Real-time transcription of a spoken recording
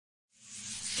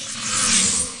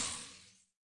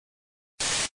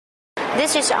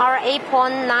This is our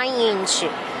 8.9-inch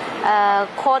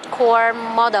quad-core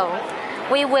model.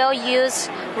 We will use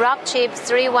Rockchip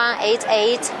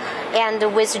 3188 and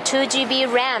with 2 GB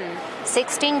RAM,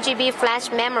 16 GB flash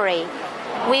memory.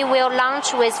 We will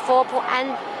launch with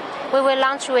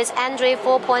Android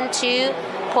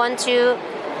 4.2.2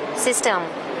 system.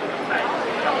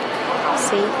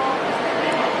 See.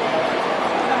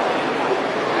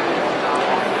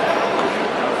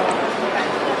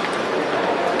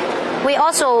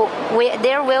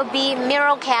 There will be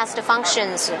mirrorcast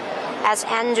functions as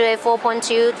Android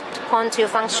 4.2.2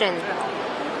 function.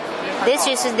 This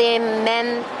is the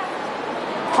main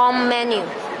home menu,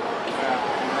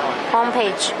 home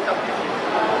page,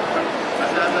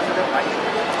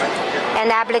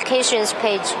 and applications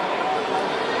page.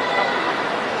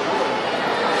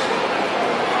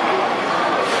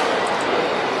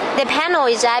 The panel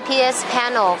is IPS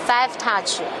panel, 5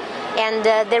 touch, and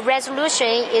the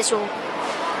resolution is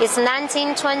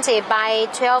 1920 by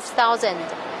 12,000,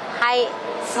 high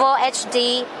Full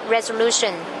HD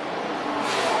resolution.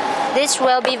 This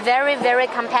will be very, very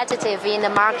competitive in the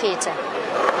market.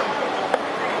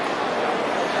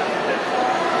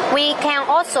 We can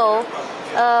also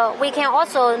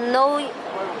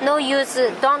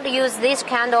don't use this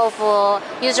kind of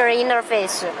user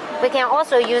interface. We can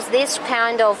also use this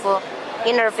kind of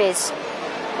interface.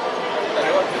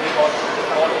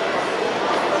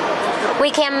 We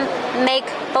can make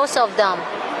both of them.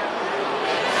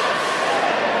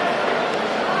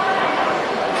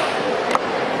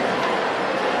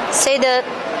 See the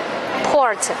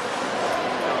port.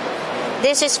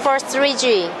 This is for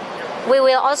 3G. We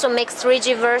will also make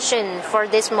 3G version for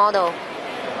this model.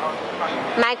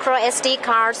 Micro SD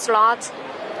card slot.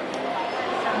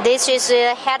 This is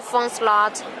a headphone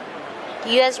slot.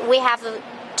 We have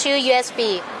 2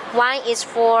 USB. One is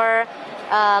for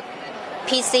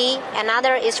PC,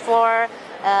 another is for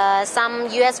some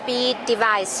USB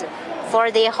device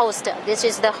for the host. This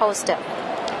is the host.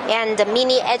 And the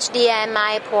mini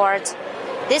HDMI port.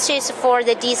 This is for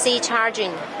the DC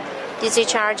charging.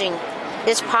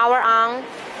 This power on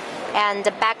and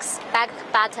the back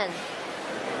button.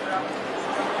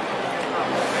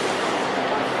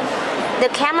 The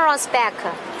camera spec: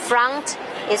 front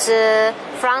is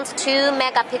front 2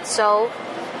 megapixel,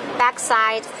 back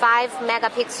side 5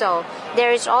 megapixel.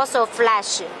 There is also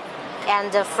flash,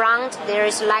 and the front there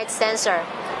is light sensor.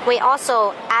 We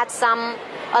also add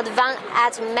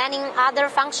many other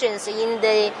functions in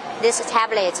this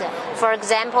tablet. For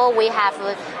example, we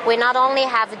not only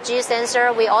have G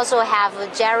sensor, we also have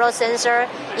gyro sensor,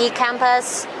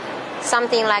 e-compass,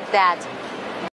 something like that.